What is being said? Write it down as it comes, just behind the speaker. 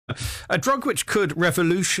A drug which could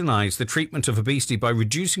revolutionise the treatment of obesity by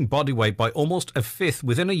reducing body weight by almost a fifth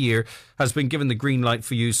within a year has been given the green light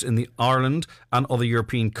for use in Ireland and other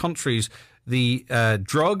European countries. The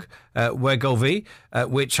drug, Wegovy,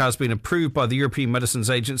 which has been approved by the European Medicines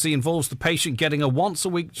Agency, involves the patient getting a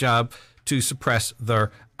once-a-week jab to suppress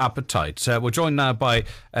their appetite. We're joined now by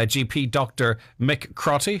GP Dr Mick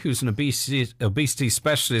Crotty, who's an obesity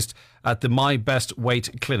specialist at the My Best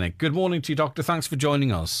Weight Clinic. Good morning to you, Doctor. Thanks for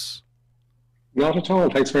joining us. Not at all.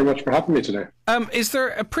 Thanks very much for having me today. Is there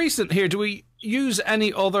a precedent here? Do we use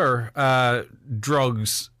any other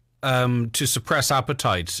drugs to suppress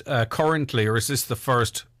appetite currently, or is this the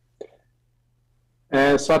first?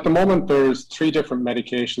 So at the moment, there's 3 different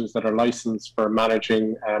medications that are licensed for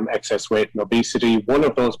managing excess weight and obesity. One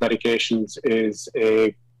of those medications is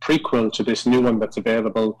a prequel to this new one that's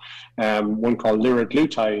available, one called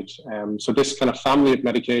liraglutide. So this kind of family of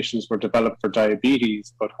medications were developed for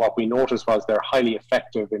diabetes, but what we noticed was they're highly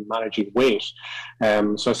effective in managing weight.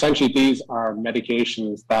 So essentially these are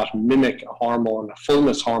medications that mimic a hormone, a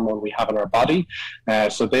fullness hormone we have in our body.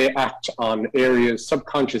 So they act on areas,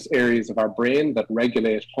 subconscious areas of our brain that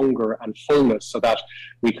regulate hunger and fullness, so that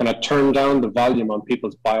we kind of turn down the volume on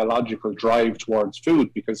people's biological drive towards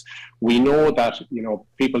food, because we know that, you know,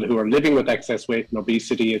 people who are living with excess weight and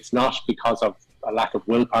obesity, it's not because of a lack of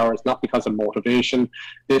willpower, it's not because of motivation.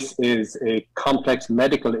 This is a complex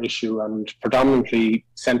medical issue and predominantly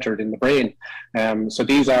centered in the brain. So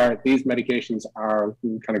these medications are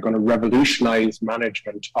kind of going to revolutionize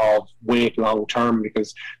management of weight long term,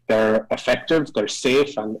 because they're effective, they're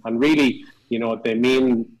safe, and really, you know, they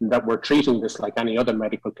mean that we're treating this like any other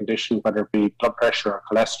medical condition, whether it be blood pressure or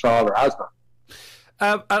cholesterol or asthma.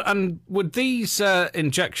 And would these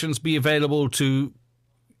injections be available to,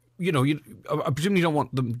 you know, I presume you don't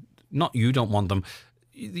want them, not you don't want them,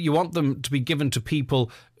 you want them to be given to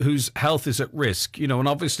people whose health is at risk, you know, and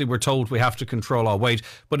obviously we're told we have to control our weight.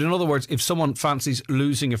 But in other words, if someone fancies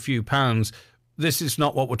losing a few pounds, this is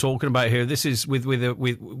not what we're talking about here. This is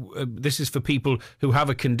this is for people who have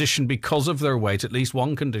a condition because of their weight, at least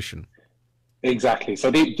one condition. Exactly.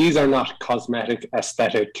 So these are not cosmetic,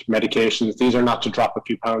 aesthetic medications. These are not to drop a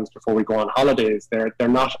few pounds before we go on holidays. They're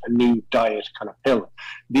not a new diet kind of pill.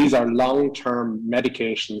 These are long-term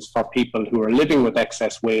medications for people who are living with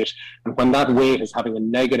excess weight, and when that weight is having a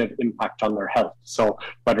negative impact on their health. So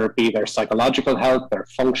whether it be their psychological health, their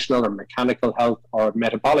functional or mechanical health, or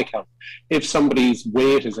metabolic health. If somebody's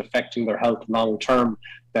weight is affecting their health long-term,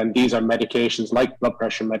 then these are medications like blood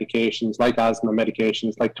pressure medications, like asthma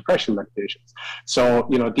medications, like depression medications. So,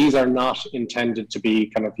 you know, these are not intended to be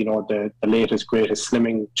kind of, you know, the latest, greatest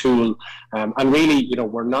slimming tool. And really, you know,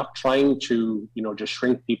 we're not trying to, you know, just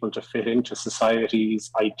shrink people to fit into society's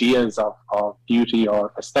ideas of beauty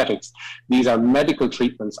or aesthetics. These are medical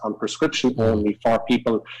treatments on prescription only for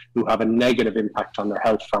people who have a negative impact on their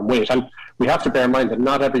health from weight. And we have to bear in mind that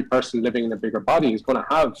not every person living in a bigger body is going to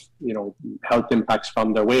have, you know, health impacts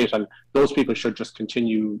from their weight, and those people should just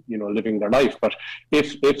continue, you know, living their life. But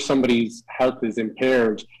if somebody's health is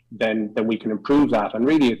impaired, then we can improve that. And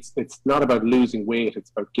really, it's not about losing weight;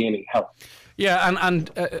 it's about gaining health. Yeah,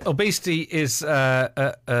 and obesity is,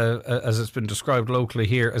 as it's been described locally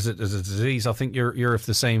here, as a disease. I think you're of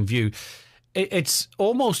the same view. It's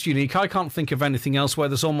almost unique. I can't think of anything else where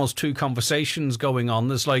there's almost 2 conversations going on.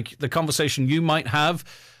 There's like the conversation you might have,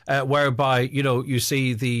 whereby, you know, you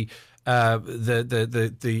see the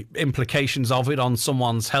implications of it on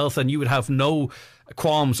someone's health, and you would have no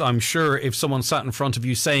qualms, I'm sure, if someone sat in front of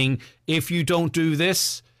you saying, if you don't do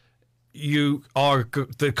this,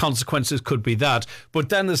 the consequences could be that. But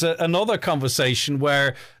then there's another conversation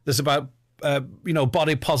where there's about you know,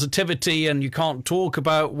 body positivity, and you can't talk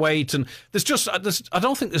about weight, and I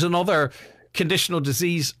don't think there's another conditional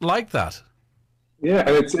disease like that. Yeah,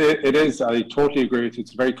 and it is. I totally agree with you.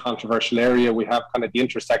 It's a very controversial area. We have kind of the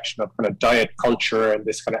intersection of kind of diet culture and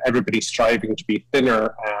this kind of everybody striving to be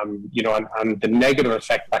thinner, you know, and the negative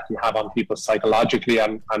effect that can have on people psychologically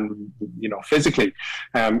and you know, physically.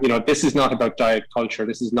 You know, this is not about diet culture.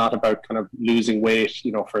 This is not about kind of losing weight,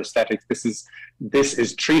 you know, for aesthetics. This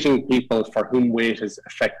is treating people for whom weight is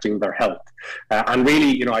affecting their health. And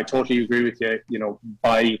really, you know, I totally agree with you. You know,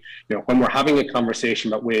 when we're having a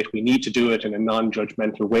conversation about weight, we need to do it in a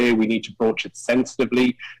non-judgmental way. We need to broach it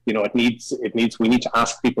sensitively. You know, we need to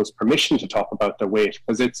ask people's permission to talk about their weight,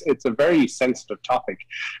 because it's a very sensitive topic.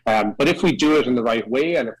 But if we do it in the right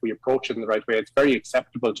way, and if we approach it in the right way, it's very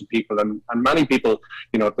acceptable to people. And many people,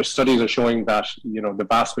 you know, the studies are showing that, you know, the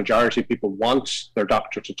vast majority of people want their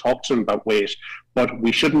doctor to talk to them about weight. But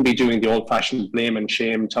we shouldn't be doing the old-fashioned blame and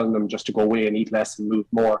shame, telling them just to go away and eat less and move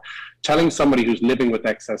more. Telling somebody who's living with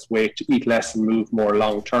excess weight to eat less and move more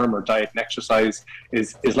long-term, or diet and exercise,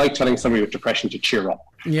 is like telling somebody with depression to cheer up.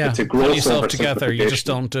 Yeah, it's a pull yourself together. You just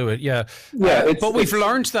don't do it. Yeah, but we've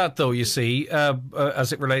learned that, though. You see,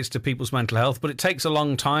 as it relates to people's mental health, but it takes a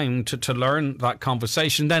long time to learn that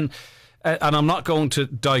conversation. Then, and I'm not going to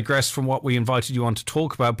digress from what we invited you on to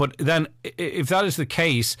talk about. But then, if that is the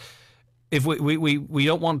case, if we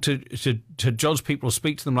don't want to judge people or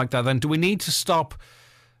speak to them like that, then do we need to stop,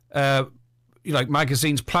 like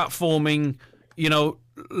magazines platforming,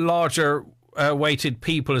 larger weighted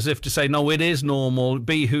people as if to say, no, it is normal,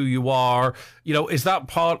 be who you are? Is that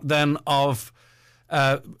part then of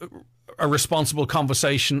a responsible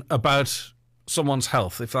conversation about someone's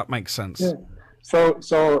health, if that makes sense? Yeah.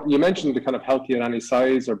 So you mentioned the kind of healthy at any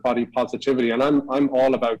size or body positivity, and I'm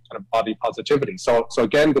all about kind of body positivity. So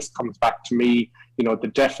again, this comes back to me,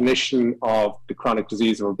 the definition of the chronic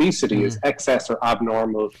disease of obesity is excess or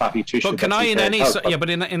abnormal fatty tissue. But can I, in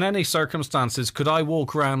any circumstances, could I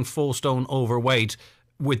walk around 4 stone overweight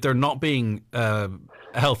with there not being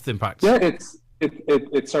health impacts? Yeah,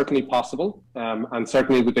 it's certainly possible, and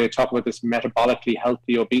certainly they talk about this metabolically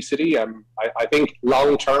healthy obesity. I think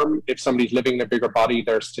long term, if somebody's living in a bigger body,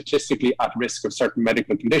 they're statistically at risk of certain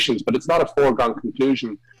medical conditions, but it's not a foregone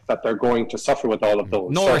conclusion that they're going to suffer with all of those.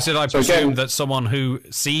 Nor is it, I presume, that someone who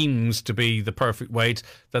seems to be the perfect weight,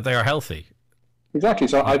 that they are healthy. Exactly.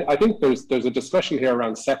 So I think there's a discussion here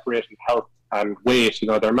around separating health and weight.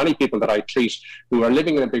 There are many people that I treat who are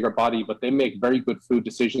living in a bigger body, but they make very good food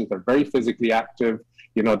decisions. They're very physically active.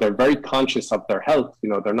 They're very conscious of their health.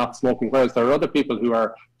 They're not smoking. Whereas there are other people who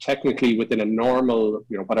are technically within a normal,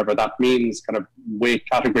 whatever that means, kind of weight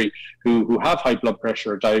category, who have high blood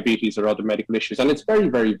pressure or diabetes or other medical issues. And it's very,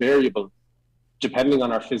 very variable, depending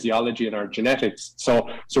on our physiology and our genetics. So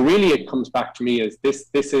really it comes back to me as this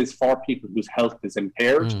is for people whose health is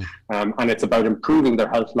impaired, and it's about improving their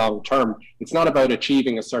health long term. It's not about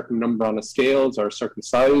achieving a certain number on a scales or a certain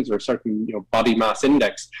size or a certain body mass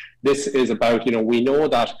index. This is about, we know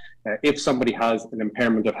that if somebody has an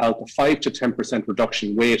impairment of health, a 5 to 10% reduction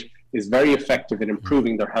in weight is very effective in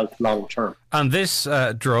improving their health long term. And this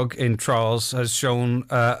drug in trials has shown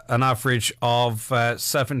an average of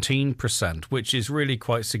 17%, which is really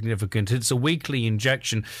quite significant. It's a weekly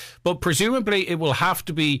injection, but presumably it will have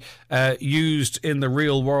to be used in the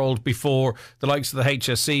real world before the likes of the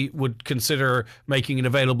HSE would consider making it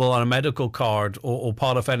available on a medical card or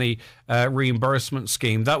part of any reimbursement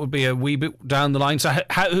scheme. That would be a wee bit down the line. So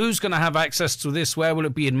who's going to have access to this? Where will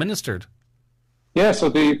it be administered? Yeah, so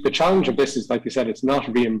the challenge of this is, like you said, it's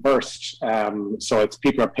not reimbursed. So it's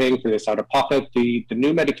people are paying for this out of pocket. The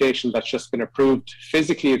new medication that's just been approved,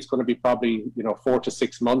 physically it's going to be probably 4 to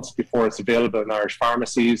 6 months before it's available in Irish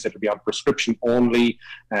pharmacies. It'll be on prescription only,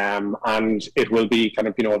 and it will be kind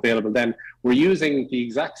of available then. We're using the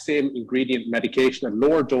exact same ingredient medication at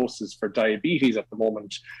lower doses for diabetes at the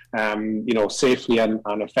moment, safely and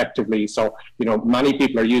effectively. So many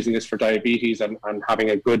people are using this for diabetes and having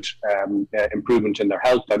a good improvement in their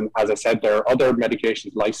health. And as I said, there are other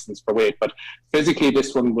medications licensed for weight, but physically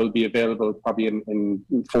this one will be available probably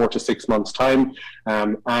in 4 to 6 months time.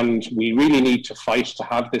 And we really need to fight to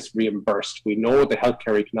have this reimbursed. We know the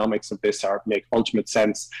healthcare economics of this make ultimate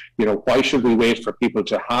sense. Why should we wait for people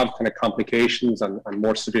to have kind of complications and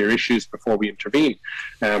more severe issues before we intervene?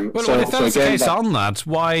 If that's the case on that,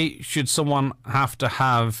 why should someone have to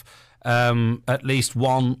have at least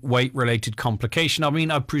one weight-related complication? I mean,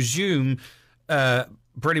 I presume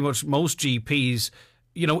pretty much most GPs,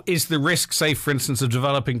 is the risk, say, for instance, of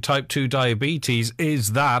developing type 2 diabetes,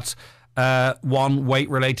 is that one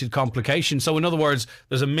weight-related complication? So in other words,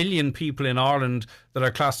 there's 1 million people in Ireland that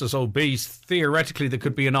are classed as obese. Theoretically, there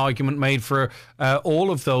could be an argument made for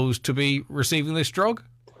all of those to be receiving this drug.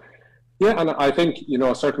 Yeah, and I think,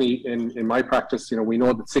 certainly in my practice, we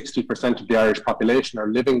know that 60% of the Irish population are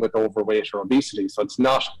living with overweight or obesity. So it's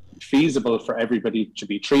not feasible for everybody to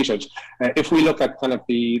be treated. If we look at kind of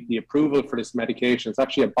the approval for this medication, it's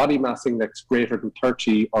actually a body mass index greater than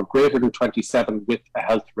 30 or greater than 27 with a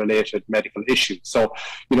health-related medical issue. So,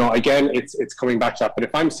 again, it's coming back to that. But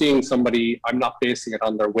if I'm seeing somebody, I'm not basing it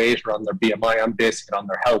on their weight or on their BMI, I'm basing it on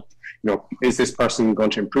their health. Is this person going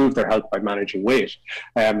to improve their health by managing weight?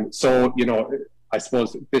 I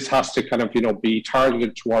suppose this has to kind of, be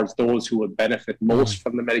targeted towards those who will benefit most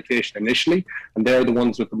from the medication initially, and they're the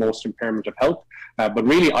ones with the most impairment of health. But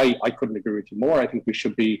really, I couldn't agree with you more. I think we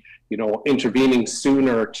should be, intervening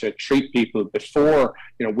sooner to treat people before,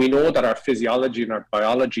 we know that our physiology and our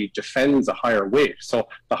biology defends a higher weight. So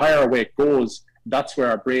the higher our weight goes, that's where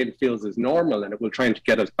our brain feels is normal, and it will try to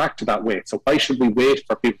get us back to that weight. So why should we wait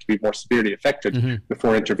for people to be more severely affected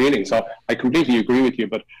before intervening? So I completely agree with you,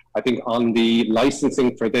 but I think on the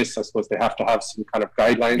licensing for this, I suppose they have to have some kind of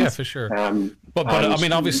guidelines. Yeah, for sure. But I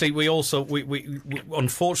mean, obviously, we also, we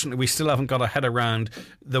unfortunately, we still haven't got our head around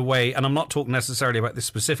the way, and I'm not talking necessarily about this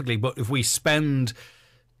specifically, but if we spend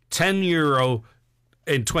 €10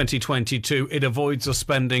 in 2022, it avoids us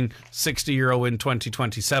spending €60 in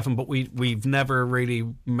 2027, but we've never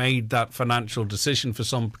really made that financial decision for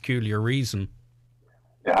some peculiar reason.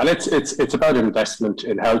 Yeah, and it's about investment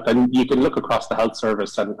in health, and you can look across the health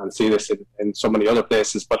service and see this in so many other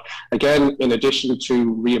places. But again, in addition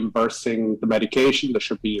to reimbursing the medication, there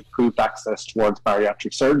should be improved access towards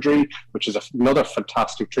bariatric surgery, which is another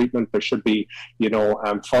fantastic treatment. There should be,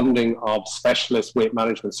 funding of specialist weight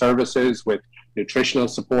management services with nutritional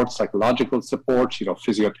support, psychological support,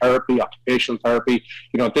 physiotherapy, occupational therapy.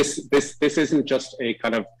 This isn't just a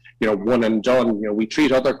kind of one and done. We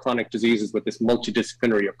treat other chronic diseases with this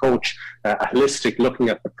multidisciplinary approach, a holistic looking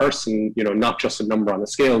at the person, not just a number on the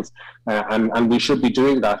scales. And we should be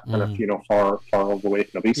doing that kind of, for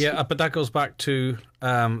overweight and obesity. Yeah, but that goes back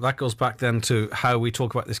then to how we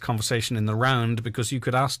talk about this conversation in the round, because you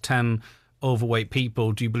could ask 10 overweight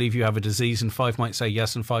people, do you believe you have a disease? And 5 might say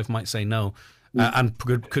yes, and 5 might say no, and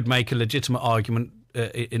could make a legitimate argument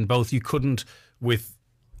in both. You couldn't with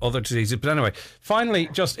other diseases. But anyway, finally,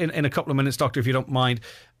 just in a couple of minutes, Doctor, if you don't mind,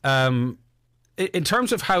 in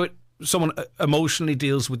terms of how someone emotionally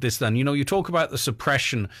deals with this, then, you talk about the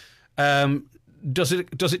suppression. Does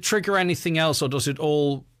it trigger anything else, or does it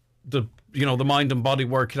all the mind and body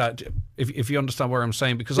work it out? If you understand what I'm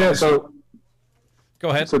saying, because go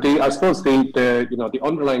ahead. So I suppose the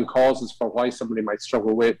underlying causes for why somebody might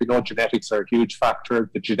struggle with, genetics are a huge factor.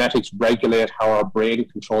 The genetics regulate how our brain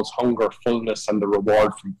controls hunger, fullness, and the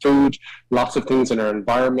reward from food. Lots of things in our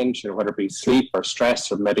environment, whether it be sleep or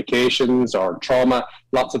stress or medications or trauma,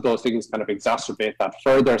 lots of those things kind of exacerbate that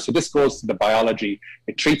further. So this goes to the biology.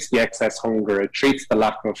 It treats the excess hunger, it treats the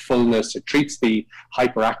lack of fullness, it treats the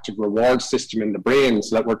hyperactive reward system in the brain,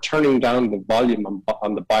 so that we're turning down the volume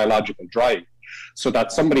on the biological drive. So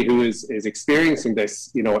that somebody who is experiencing this,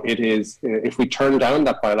 it is, if we turn down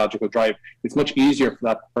that biological drive, it's much easier for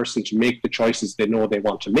that person to make the choices they know they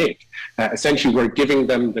want to make. Essentially, we're giving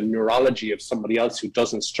them the neurology of somebody else who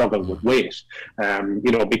doesn't struggle with weight,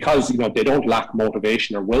 because, they don't lack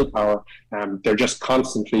motivation or willpower. They're just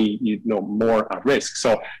constantly, more at risk.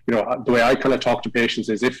 So, the way I kind of talk to patients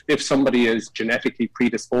is if somebody is genetically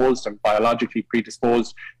predisposed and biologically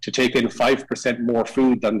predisposed to take in 5% more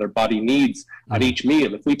food than their body needs at each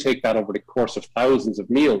meal, if we take that over the course of thousands of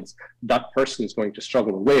meals, that person is going to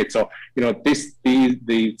struggle with weight. So,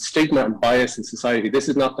 the stigma and bias in society, this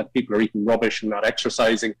is not that people are eating rubbish and not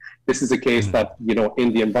exercising. This is a case that,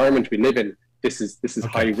 in the environment we live in, this is okay.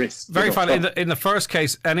 High risk. Very fine. In the first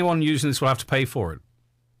case, anyone using this will have to pay for it.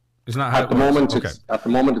 Isn't that how at the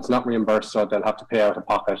moment it's not reimbursed, so they'll have to pay out of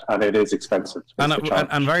pocket, and it is expensive.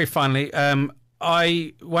 And very finally,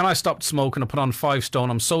 when I stopped smoking, I put on 5 stone.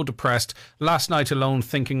 I'm so depressed. Last night alone,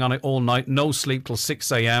 thinking on it all night. No sleep till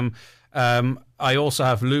 6 a.m. I also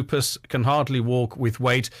have lupus. Can hardly walk with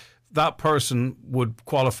weight. That person would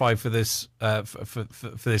qualify for this, for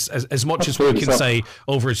this as much Absolutely. As we can say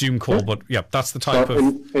over a Zoom call. But yeah, that's the type of.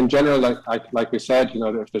 In general, like we said,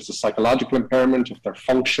 if there's a psychological impairment, if their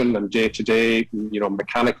function and day-to-day,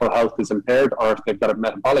 mechanical health is impaired, or if they've got a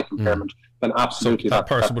metabolic impairment, then absolutely that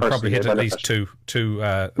person would probably hit at least two.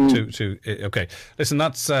 Okay, listen,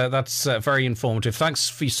 that's very informative. Thanks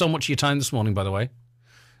for so much of your time this morning, by the way.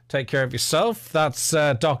 Take care of yourself. That's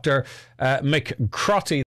Dr. Mick Crotty.